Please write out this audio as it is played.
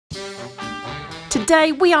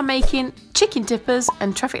Today we are making chicken dippers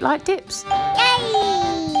and traffic light dips. Yay!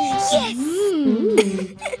 Yes!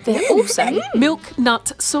 They're also milk,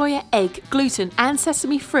 nut, soya, egg, gluten and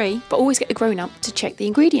sesame free, but always get the grown-up to check the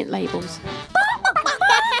ingredient labels.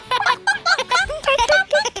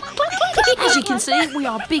 As you can see, we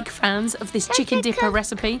are big fans of this chicken dipper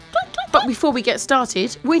recipe. But before we get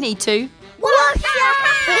started, we need to Wash your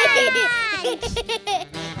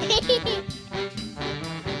hands!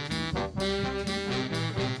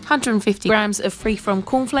 150 grams of free-from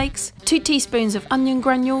cornflakes, 2 teaspoons of onion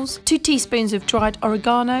granules, 2 teaspoons of dried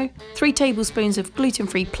oregano, 3 tablespoons of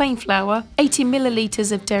gluten-free plain flour, 80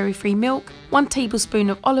 millilitres of dairy-free milk, 1 tablespoon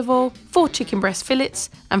of olive oil, 4 chicken breast fillets,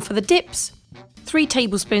 and for the dips, 3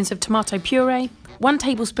 tablespoons of tomato puree, 1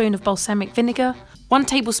 tablespoon of balsamic vinegar, 1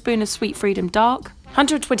 tablespoon of Sweet Freedom Dark,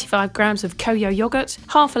 125 grams of Koyo yogurt,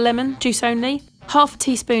 half a lemon, juice only, half a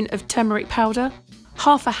teaspoon of turmeric powder,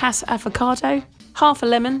 half a Hass avocado, half a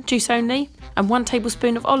lemon, juice only, and 1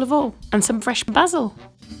 tablespoon of olive oil, and some fresh basil.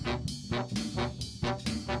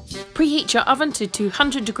 Preheat your oven to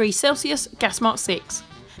 200 degrees Celsius, gas mark 6.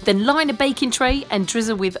 Then line a baking tray and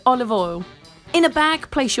drizzle with olive oil. In a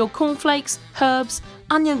bag, place your cornflakes, herbs,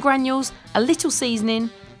 onion granules, a little seasoning,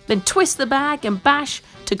 then twist the bag and bash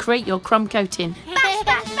to create your crumb coating. Bash,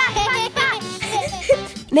 bash, bash, bash, bash!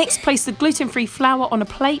 Next, place the gluten-free flour on a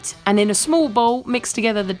plate and in a small bowl, mix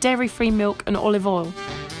together the dairy-free milk and olive oil.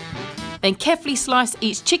 Then carefully slice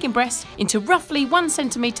each chicken breast into roughly 1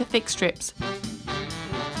 centimetre thick strips.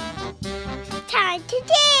 Time to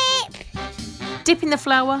dip! Dip in the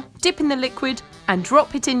flour, dip in the liquid and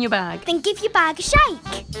drop it in your bag. Then give your bag a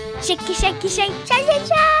shake. Shaky, shaky, shake, shake, shake,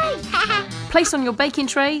 shake! Place on your baking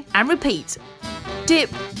tray and repeat. Dip,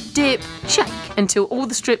 dip, shake until all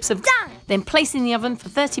the strips have Done! Then place in the oven for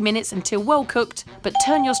 30 minutes until well cooked, but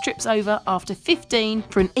turn your strips over after 15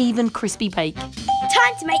 for an even crispy bake.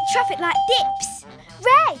 Time to make traffic light dips.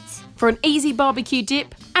 Red! For an easy barbecue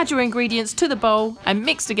dip, add your ingredients to the bowl and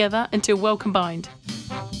mix together until well combined.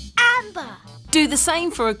 Amber! Do the same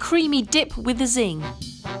for a creamy dip with a zing.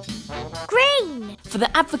 Green! For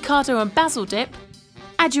the avocado and basil dip,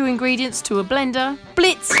 add your ingredients to a blender,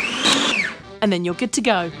 blitz, and then you're good to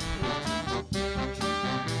go.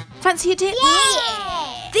 Fancy a dip?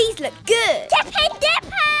 Yeah! These look good! Dipper,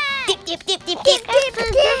 dipper! Dip, dip, dip, dip, dip,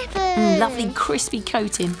 dipper, dipper! Lovely crispy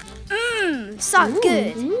coating. So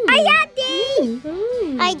good! I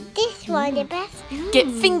like this one the best. Get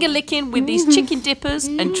finger licking with these chicken dippers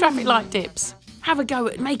and traffic light dips. Have a go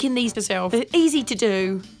at making these yourself. They're easy to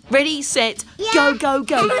do. Ready, set, go, go,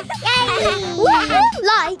 go. Yay!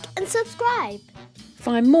 Like and subscribe.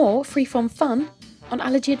 Find more free-from fun on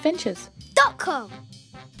allergyadventures.com. .com.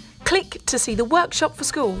 Click to see the workshop for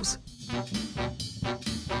schools.